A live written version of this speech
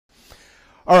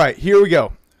All right, here we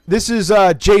go. This is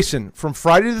Jason from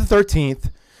Friday the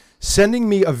 13th sending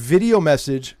me a video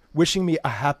message wishing me a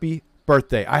happy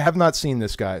birthday. I have not seen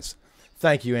this, guys.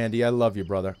 Thank you, Andy. I love you,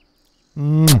 brother.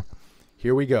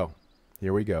 Here we go.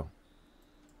 Here we go.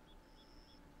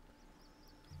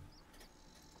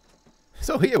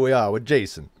 So here we are with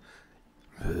Jason.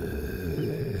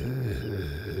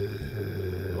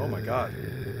 Oh, my God.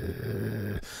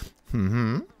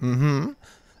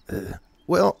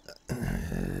 Well,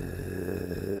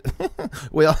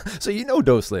 well, so you know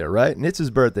Doslayer, right? And it's his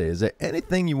birthday. Is there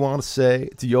anything you want to say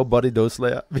to your buddy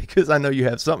Doslayer? Because I know you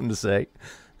have something to say.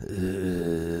 Big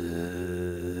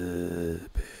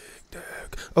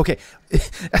dick. Okay,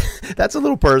 that's a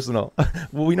little personal.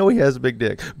 Well, we know he has a big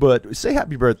dick, but say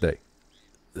happy birthday.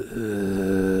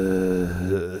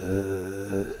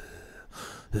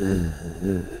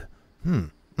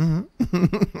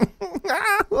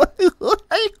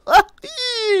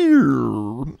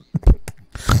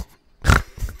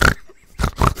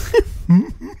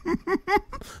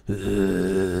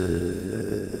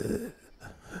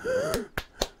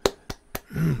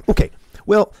 Okay,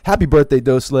 well, happy birthday,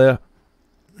 Doslayer.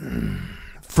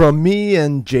 From me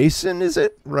and Jason, is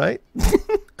it? Right?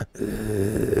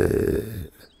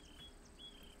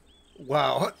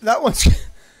 Wow, that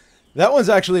one's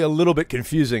actually a little bit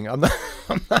confusing. I'm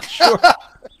not sure.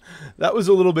 That was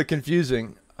a little bit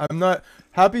confusing. I'm not.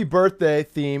 Happy birthday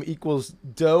theme equals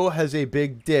Doe has a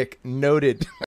big dick. Noted.